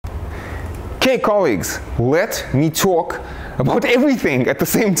Okay, colleagues, let me talk about everything at the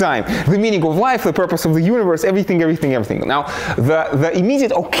same time. The meaning of life, the purpose of the universe, everything, everything, everything. Now, the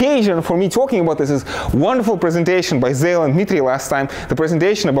immediate occasion for me talking about this is wonderful presentation by Zale and Dmitry last time, the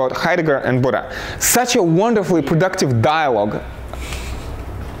presentation about Heidegger and Buddha. Such a wonderfully productive dialogue.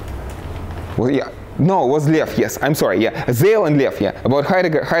 Well, yeah. No, it was Lev, yes, I'm sorry, yeah. Zale and Lev, yeah, about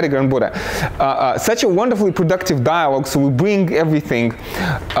Heidegger and Buddha. Such a wonderfully productive dialogue, so we bring everything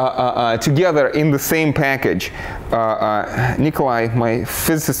together in the same package. Nikolai, my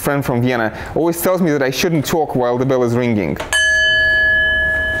physicist friend from Vienna, always tells me that I shouldn't talk while the bell is ringing.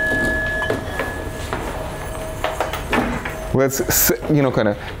 Let's, you know, kind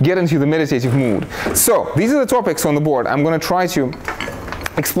of get into the meditative mood. So, these are the topics on the board. I'm going to try to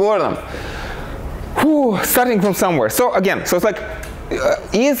explore them. Starting from somewhere. So again, so it's like,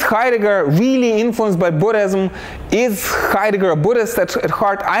 is Heidegger really influenced by Buddhism? Is Heidegger a Buddhist at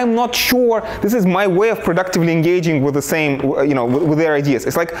heart? I'm not sure. This is my way of productively engaging with the same, you know, with their ideas.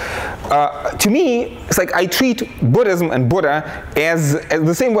 It's like, to me, it's like I treat Buddhism and Buddha as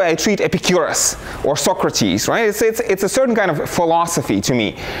the same way I treat Epicurus or Socrates, right? It's a certain kind of philosophy to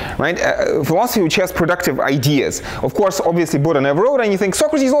me, right? Philosophy which has productive ideas. Of course, obviously, Buddha never wrote anything.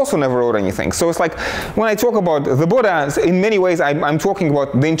 Socrates also never wrote anything. So it's like, when I talk about the Buddha, in many ways, I'm talking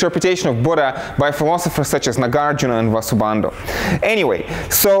about the interpretation of Buddha by philosophers such as Nagarjuna and Vasubandhu. Anyway,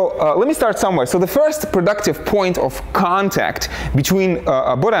 so let me start somewhere. So the first productive point of contact between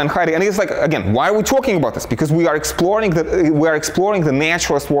Buddha and Heidegger, and it's like, again, why are we talking about this? Because we are exploring the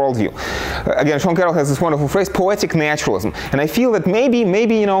naturalist worldview. Again, Sean Carroll has this wonderful phrase, poetic naturalism, and I feel that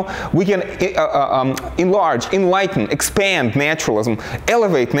maybe you know, we can enlarge, enlighten, expand naturalism,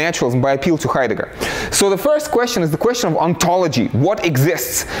 elevate naturalism by appeal to Heidegger. So the first question is the question of ontology. What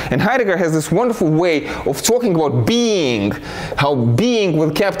exists? And Heidegger has this wonderful way of talking about being, how being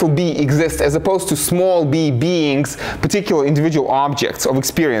with capital B exists as opposed to small b beings, particular individual objects of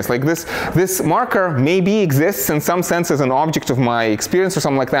experience. Like this marker maybe exists in some sense as an object of my experience or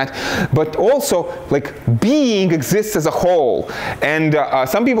something like that, but also like being exists as a whole. And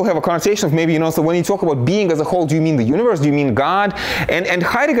some people have a connotation of maybe, you know, so when you talk about being as a whole, do you mean the universe? Do you mean God? And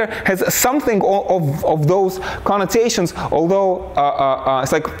Heidegger has something of those connotations, although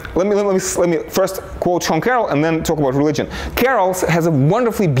it's like, let me first quote Sean Carroll and then talk about religion. Carroll has a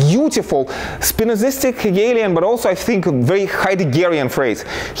wonderfully beautiful Spinozistic, Hegelian, but also I think a very Heideggerian phrase.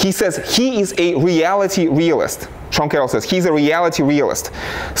 He says he is a reality realist. Sean Carroll says he's a reality realist.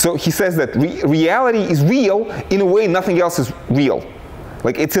 So he says that reality is real in a way nothing else is real.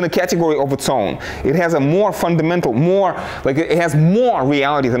 Like it's in a category of its own. It has a more fundamental, it has more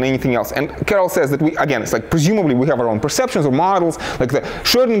reality than anything else. And Carroll says that again, it's like presumably we have our own perceptions or models, like the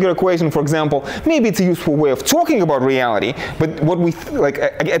Schrödinger equation, for example. Maybe it's a useful way of talking about reality, but what we, like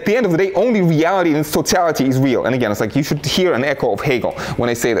at the end of the day, only reality in its totality is real. And again, it's like you should hear an echo of Hegel when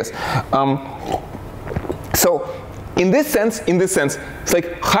I say this. So in this sense, it's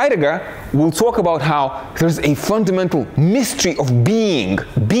like Heidegger will talk about how there's a fundamental mystery of being.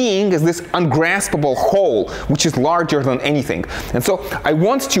 Being is this ungraspable whole, which is larger than anything. And so I'm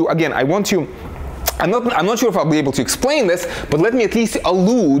not sure if I'll be able to explain this, but let me at least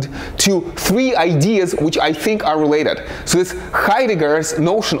allude to three ideas which I think are related. So this Heidegger's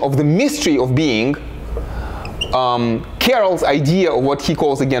notion of the mystery of being, Carroll's idea of what he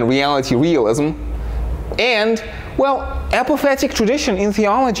calls, again, reality realism, and, well, apophatic tradition in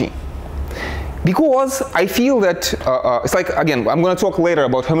theology. Because I feel that, it's like, again, I'm going to talk later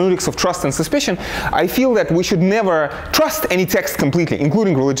about hermeneutics of trust and suspicion. I feel that we should never trust any text completely,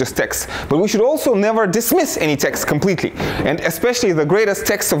 including religious texts. But we should also never dismiss any text completely. And especially the greatest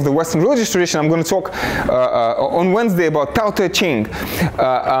text of the Western religious tradition, I'm going to talk on Wednesday about Tao Te Ching.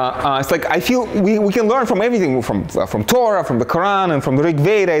 It's like, I feel we can learn from everything, from Torah, from the Quran, and from the Rig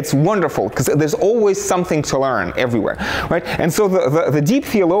Veda. It's wonderful, because there's always something to learn everywhere, right? And so the deep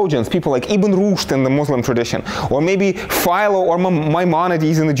theologians, people like Ibn Rushd in the Muslim tradition, or maybe Philo or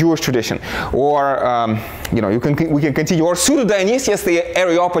Maimonides in the Jewish tradition, or you know, we can continue, or Pseudo-Dionysius the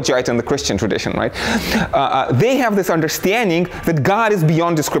Areopagite in the Christian tradition, right? They have this understanding that God is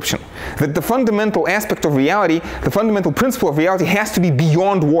beyond description, that the fundamental aspect of reality, the fundamental principle of reality has to be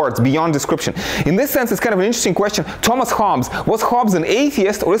beyond words, beyond description. In this sense, it's kind of an interesting question. Thomas Hobbes, was Hobbes an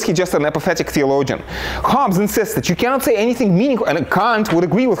atheist, or is he just an apophatic theologian? Hobbes insists that you cannot say anything meaningful, and Kant would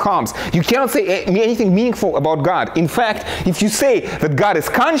agree with Hobbes, you cannot say say anything meaningful about God. In fact, if you say that God is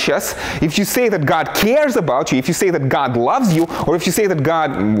conscious, if you say that God cares about you, if you say that God loves you, or if you say that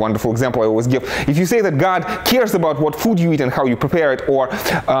God, wonderful example I always give, if you say that God cares about what food you eat and how you prepare it, or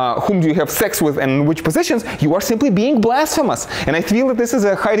whom do you have sex with and in which positions, you are simply being blasphemous. And I feel that this is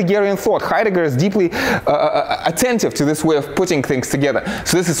a Heideggerian thought. Heidegger is deeply attentive to this way of putting things together.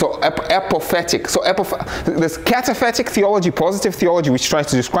 So this is so apophatic. So there's cataphatic theology, positive theology, which tries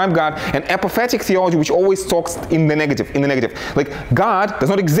to describe God, and apophatic theology, which always talks in the negative. Like, God does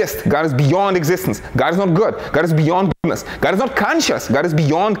not exist. God is beyond existence. God is not good. God is beyond goodness. God is not conscious. God is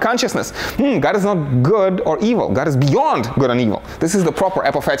beyond consciousness. God is not good or evil. God is beyond good and evil. This is the proper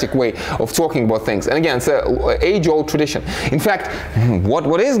apophatic way of talking about things. And again, it's an age-old tradition. In fact,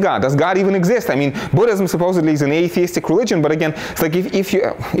 what is God? Does God even exist? I mean, Buddhism supposedly is an atheistic religion, but again, it's like if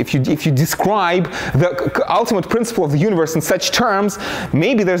you describe the ultimate principle of the universe in such terms,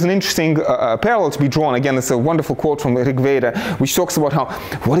 maybe there's an interesting parallel to be drawn. Again, it's a wonderful quote from the Rig Veda, which talks about how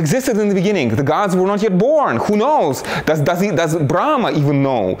what existed in the beginning. The gods were not yet born. Who knows? Does Brahma even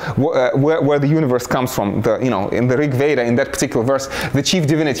know where the universe comes from? In the Rig Veda, in that particular verse, the chief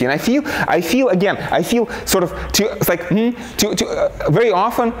divinity. And I feel sort of very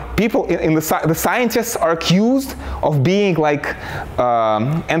often people the scientists are accused of being like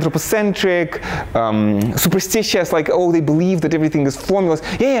anthropocentric, superstitious, like, oh, they believe that everything is formulas.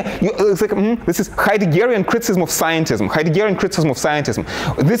 It's like this is Heideggerian criticism of scientism. Heideggerian criticism of scientism.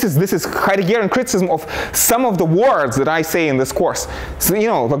 This is Heideggerian criticism of some of the words that I say in this course. So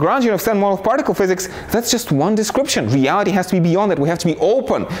Lagrangian of standard model of particle physics, that's just one description. Reality has to be beyond that. We have to be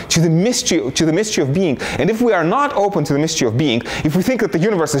open to the mystery of being. And if we are not open to the mystery of being, if we think that the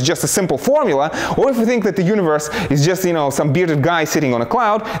universe is just a simple formula, or if we think that the universe is just some bearded guy sitting on a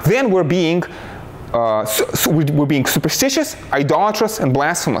cloud, then we're being we're being superstitious, idolatrous, and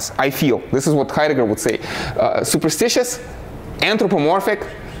blasphemous. I feel this is what Heidegger would say: superstitious, anthropomorphic,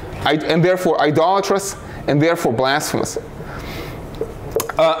 and therefore idolatrous, and therefore blasphemous.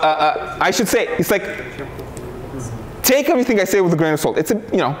 I should say, it's like, take everything I say with a grain of salt. It's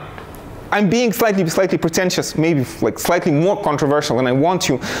I'm being slightly pretentious, maybe like slightly more controversial than I want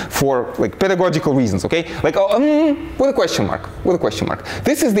to for like pedagogical reasons, okay? Like, with a question mark,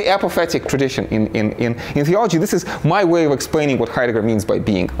 This is the apophatic tradition in theology. This is my way of explaining what Heidegger means by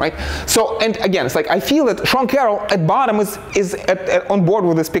being, right? So, and again, it's like, I feel that Sean Carroll at bottom is on board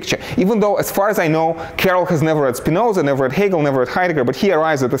with this picture, even though, as far as I know, Carroll has never read Spinoza, never read Hegel, never read Heidegger, but he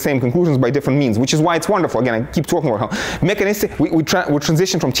arrives at the same conclusions by different means, which is why it's wonderful. Again, I keep talking about how mechanistic, we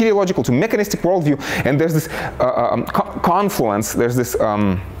transition from teleological to mechanistic worldview, and there's this confluence, there's this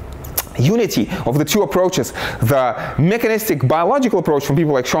unity of the two approaches, the mechanistic biological approach from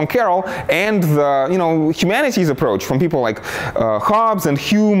people like Sean Carroll, and the humanities approach from people like Hobbes and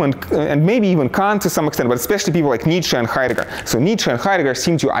Hume and maybe even Kant to some extent, but especially people like Nietzsche and Heidegger. So Nietzsche and Heidegger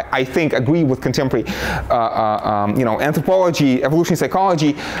seem to, I think, agree with contemporary anthropology, evolutionary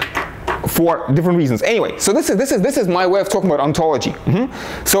psychology, for different reasons. Anyway, so this is my way of talking about ontology.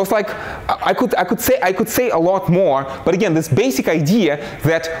 So it's like I could say a lot more, but again, this basic idea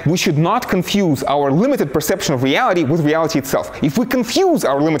that we should not confuse our limited perception of reality with reality itself. If we confuse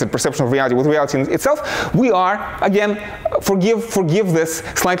our limited perception of reality with reality itself, we are, again, forgive this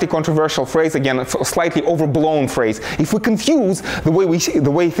slightly controversial phrase, again, a slightly overblown phrase. If we confuse the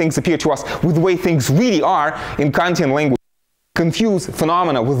way things appear to us with the way things really are in Kantian language, confuse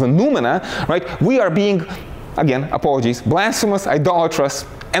phenomena with the noumena, right? We are being, again, apologies, blasphemous, idolatrous,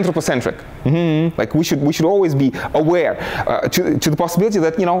 anthropocentric. Like we should always be aware to the possibility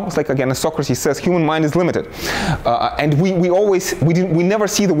that, it's like, again, as Socrates says, human mind is limited, and we never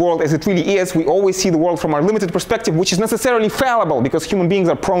see the world as it really is. We always see the world from our limited perspective, which is necessarily fallible because human beings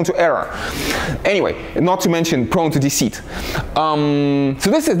are prone to error. Anyway, not to mention prone to deceit. So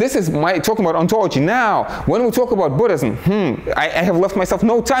this is my talking about ontology. Now, when we talk about Buddhism, I have left myself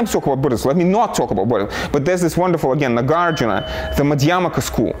no time to talk about Buddhism. Let me not talk about Buddhism. But there's this wonderful, again, Nagarjuna, the Madhyamaka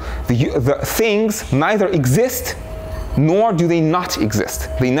school. The things neither exist nor do they not exist.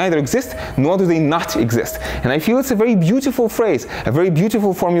 They neither exist nor do they not exist. And I feel it's a very beautiful phrase, a very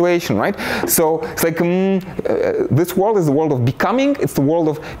beautiful formulation, right? So it's like this world is the world of becoming. It's the world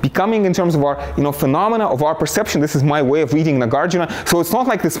of becoming in terms of our phenomena, of our perception. This is my way of reading Nagarjuna. So it's not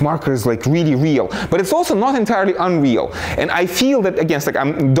like this marker is like really real, but it's also not entirely unreal. And I feel that, again, it's like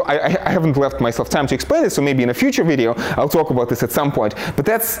I haven't left myself time to explain this, so maybe in a future video I'll talk about this at some point. But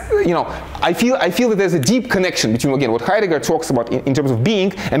that's, I feel that there's a deep connection between, again, what what Heidegger talks about in terms of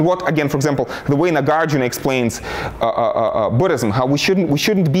being, and what, again, for example, the way Nagarjuna explains Buddhism, how we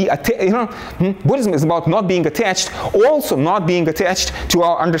shouldn't be Buddhism is about not being attached, also not being attached to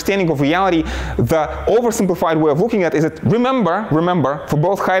our understanding of reality. The oversimplified way of looking at it is that remember, for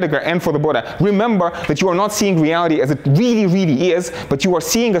both Heidegger and for the Buddha, remember that you are not seeing reality as it really, really is, but you are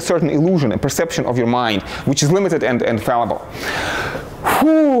seeing a certain illusion, a perception of your mind, which is limited and fallible.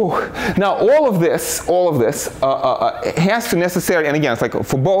 Whew. Now, all of this has to necessarily, and again, it's like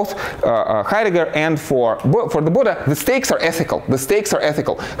for both Heidegger and for the Buddha, the stakes are ethical. The stakes are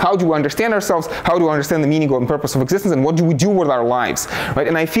ethical. How do we understand ourselves? How do we understand the meaning and purpose of existence? And what do we do with our lives? Right?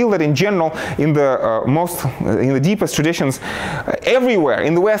 And I feel that in general, in the deepest traditions, everywhere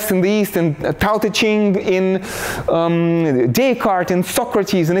in the West, in the East, in Tao Te Ching, in Descartes, in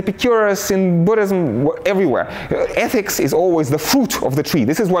Socrates, in Epicurus, in Buddhism, everywhere, ethics is always the fruit of the tree.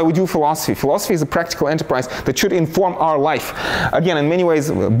 This is why we do philosophy. Philosophy is a practical enterprise that should inform our life. Again, in many ways,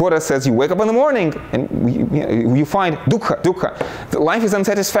 Buddha says you wake up in the morning and you find dukkha. Life is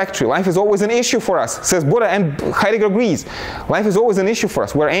unsatisfactory. Life is always an issue for us, says Buddha, and Heidegger agrees. Life is always an issue for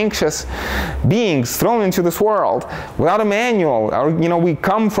us. We're anxious beings thrown into this world without a manual. We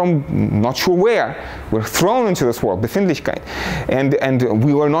come from not sure where. We're thrown into this world, Befiendlichkeit, and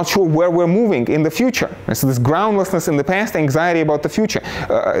we are not sure where we're moving in the future. And so this groundlessness in the past, anxiety about the future.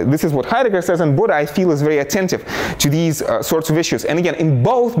 This is what Heidegger says, and Buddha, I feel, is very attentive to these sorts of issues. And again, in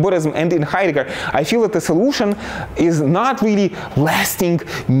both Buddhism and in Heidegger, I feel that the solution is not really lasting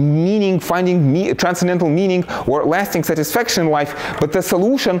meaning, finding transcendental meaning or lasting satisfaction in life, but the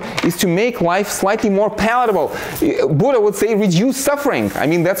solution is to make life slightly more palatable. Buddha would say reduce suffering. I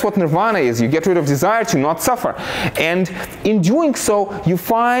mean, that's what nirvana is. You get rid of desire to not suffer. And in doing so, you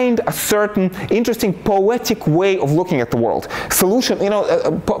find a certain interesting poetic way of looking at the world. Solution,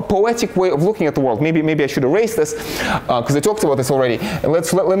 a poetic way of looking at the world. Maybe I should erase this because I talked about this already.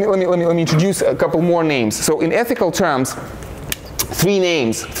 Let me introduce a couple more names. So in ethical terms, three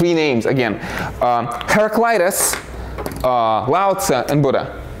names again. Heraclitus, Laozi, and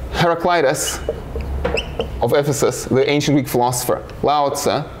Buddha. Heraclitus of Ephesus, the ancient Greek philosopher.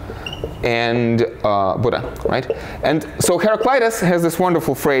 Laozi and Buddha, right? And so Heraclitus has this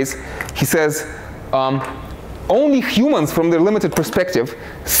wonderful phrase. He says, only humans from their limited perspective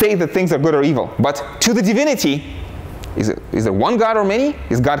say that things are good or evil. But to the divinity, is there one God or many?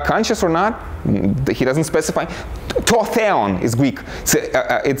 Is God conscious or not? He doesn't specify. To theon is Greek.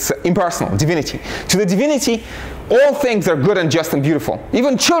 It's impersonal, divinity. To the divinity, all things are good and just and beautiful.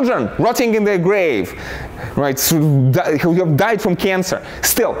 Even children rotting in their grave, right, who have died from cancer.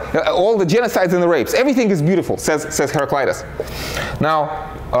 Still, all the genocides and the rapes, everything is beautiful, says Heraclitus. Now,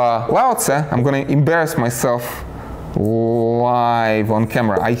 Laozi, I'm going to embarrass myself live on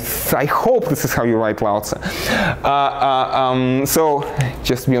camera. I hope this is how you write Laozi. So,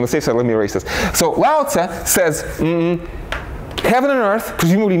 just to be on the safe side, let me erase this. So, Laozi says, heaven and earth,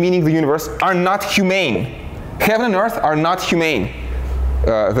 presumably meaning the universe, are not humane. Heaven and earth are not humane.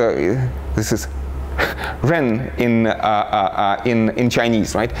 This is Ren in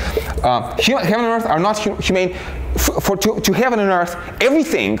Chinese, right? Heaven and earth are not humane. To heaven and earth,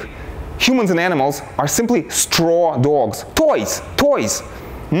 everything, humans and animals, are simply straw dogs, toys.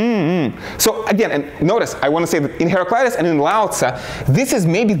 So again, and notice, I want to say that in Heraclitus and in Laozi, this is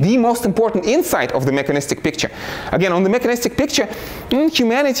maybe the most important insight of the mechanistic picture. Again, on the mechanistic picture,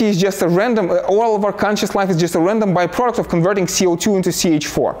 humanity is just a random, all of our conscious life is just a random byproduct of converting CO2 into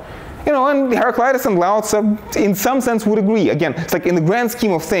CH4. And Heraclitus and Laozi, in some sense, would agree. Again, it's like in the grand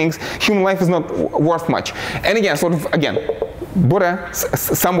scheme of things, human life is not worth much. And again, Buddha,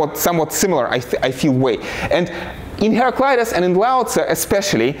 somewhat similar, I feel way. And in Heraclitus and in Laozi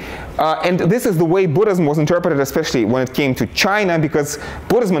especially, and this is the way Buddhism was interpreted, especially when it came to China, because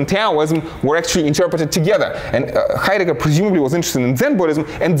Buddhism and Taoism were actually interpreted together. And Heidegger presumably was interested in Zen Buddhism,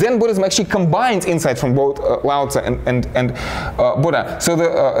 and Zen Buddhism actually combines insights from both Laozi and Buddha. So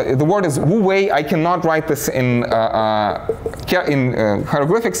the word is Wu Wei. I cannot write this in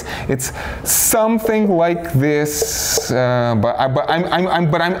hieroglyphics. It's something like this, but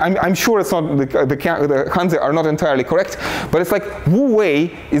I'm sure it's not the kanji are not entirely correct. But it's like Wu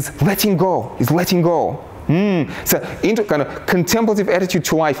Wei is letting go. It's a kind of contemplative attitude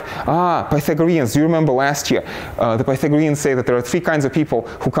to life. Pythagoreans, do you remember last year? The Pythagoreans say that there are three kinds of people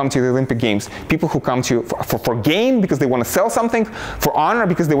who come to the Olympic Games. People who come to for gain because they want to sell something, for honor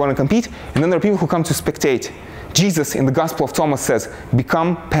because they want to compete, and then there are people who come to spectate. Jesus in the Gospel of Thomas says,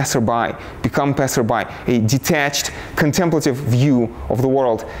 become passerby, a detached, contemplative view of the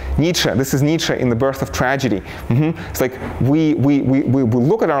world. Nietzsche, this is Nietzsche in The Birth of Tragedy. It's like we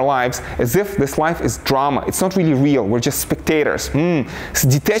look at our lives as if this life is drama. drama. It's not really real. We're just spectators. It's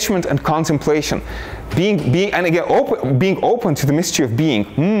detachment and contemplation. Being open to the mystery of being.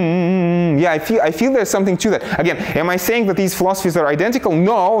 Yeah, I feel there's something to that. Again, am I saying that these philosophies are identical?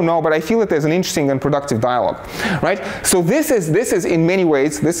 No, but I feel that there's an interesting and productive dialogue, right? So this is in many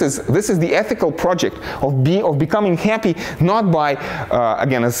ways this is the ethical project of becoming happy, not by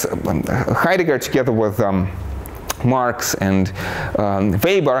again, as Heidegger together with Marx and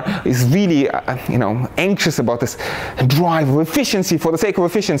Weber is really, anxious about this drive of efficiency for the sake of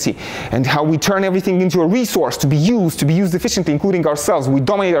efficiency, and how we turn everything into a resource to be used efficiently, including ourselves. We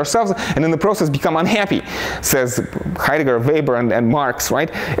dominate ourselves, and in the process become unhappy, says Heidegger, Weber, and Marx, right?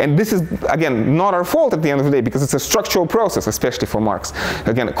 And this is, again, not our fault at the end of the day, because it's a structural process, especially for Marx.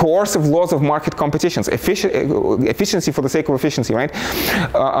 Again, coercive laws of market competitions, efficiency for the sake of efficiency, right?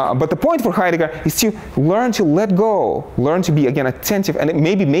 But the point for Heidegger is to learn to let go, learn to be, again, attentive, and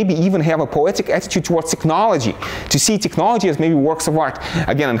maybe even have a poetic attitude towards technology, to see technology as maybe works of art.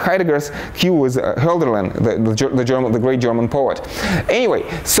 Again, in Heidegger's cue was Hölderlin, the great German poet. Anyway,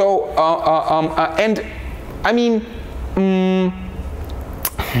 so and I mean,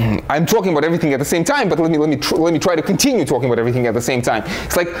 I'm talking about everything at the same time, but let me try to continue talking about everything at the same time.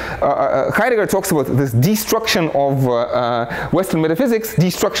 It's like Heidegger talks about this destruction of Western metaphysics,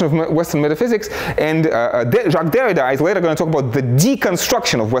 and Jacques Derrida is later going to talk about the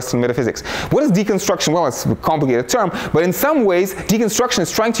deconstruction of Western metaphysics. What is deconstruction? Well, it's a complicated term, but in some ways, deconstruction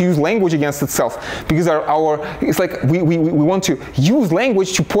is trying to use language against itself, because it's like we want to use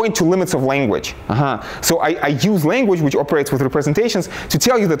language to point to limits of language. So I use language which operates with representations to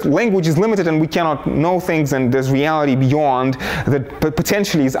tell you that language is limited and we cannot know things, and there's reality beyond that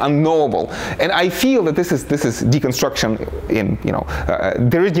potentially is unknowable. And I feel that this is deconstruction in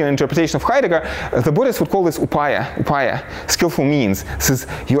Derridian interpretation of Heidegger. The Buddhists would call this upaya, skillful means. This is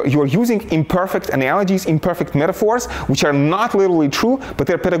you're using imperfect analogies, imperfect metaphors, which are not literally true, but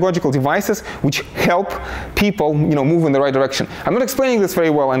they're pedagogical devices which help people move in the right direction. I'm not explaining this very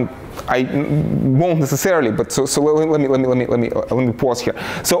well, and I won't necessarily, but so let me pause here.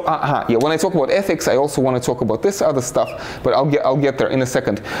 So yeah, when I talk about ethics, I also want to talk about this other stuff, but I'll get there in a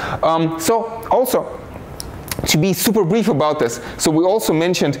second. So also, to be super brief about this, so we also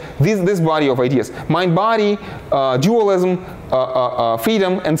mentioned this body of ideas: mind-body, dualism,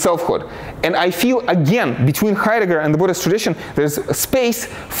 freedom, and selfhood. And I feel, again, between Heidegger and the Buddhist tradition, there's a space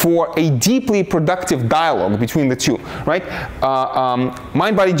for a deeply productive dialogue between the two, right?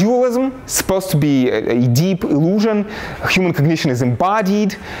 Mind-body dualism is supposed to be a deep illusion. Human cognition is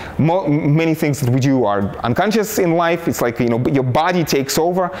embodied. Many things that we do are unconscious in life. It's like, your body takes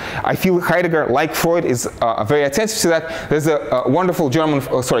over. I feel Heidegger, like Freud, is very attentive to that. There's a wonderful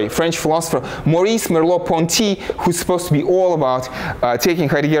French philosopher, Maurice Merleau-Ponty, who's supposed to be all about taking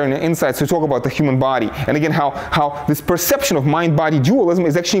Heideggerian insights to talk about the human body. And again, how this perception of mind-body dualism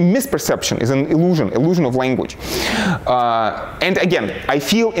is actually misperception, is an illusion of language. And again, I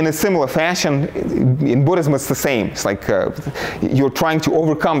feel in a similar fashion, in Buddhism it's the same. It's like you're trying to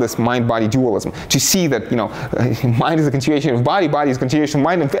overcome this mind-body dualism, to see that mind is a continuation of body, body is a continuation of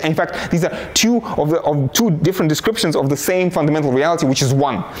mind. In fact, these are two different descriptions of the same fundamental reality, which is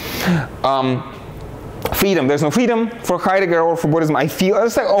one. Freedom. There's no freedom for Heidegger or for Buddhism. I feel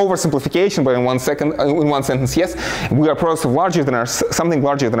it's like oversimplification, but in one sentence, yes, we are products of something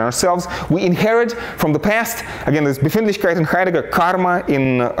larger than ourselves. We inherit from the past. Again, there's Befiendlichkeit in Heidegger, karma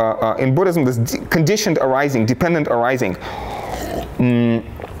in Buddhism. This conditioned arising, dependent arising.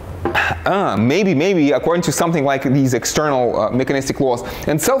 Maybe according to something like these external mechanistic laws.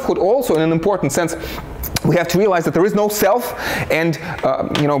 And selfhood also, in an important sense, we have to realize that there is no self, and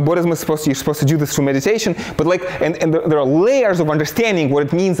Buddhism is you're supposed to do this through meditation. But there are layers of understanding what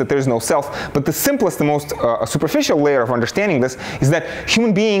it means that there is no self. But the simplest, the most superficial layer of understanding this is that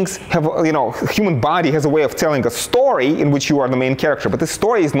human beings have, human body has a way of telling a story in which you are the main character. But this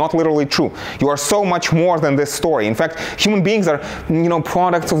story is not literally true. You are so much more than this story. In fact, human beings are,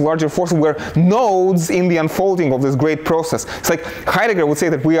 products of larger forces. We're nodes in the unfolding of this great process. It's like Heidegger would say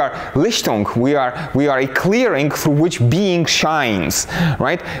that we are Lichtung. We are a clearing through which being shines,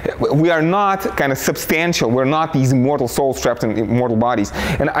 right? We are not kind of substantial. We're not these immortal souls trapped in immortal bodies.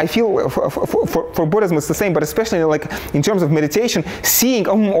 And I feel for Buddhism it's the same, but especially like in terms of meditation, seeing,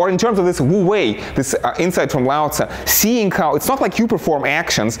 or in terms of this Wu Wei, this insight from Laozi, seeing how it's not like you perform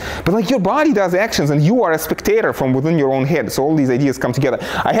actions, but like your body does actions and you are a spectator from within your own head. So all these ideas come together.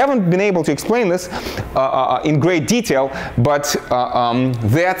 I haven't been able to explain this in great detail, but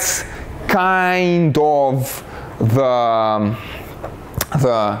that's kind of the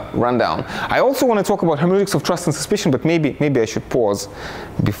rundown. I also want to talk about hermeneutics of trust and suspicion, but maybe I should pause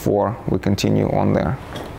before we continue on there.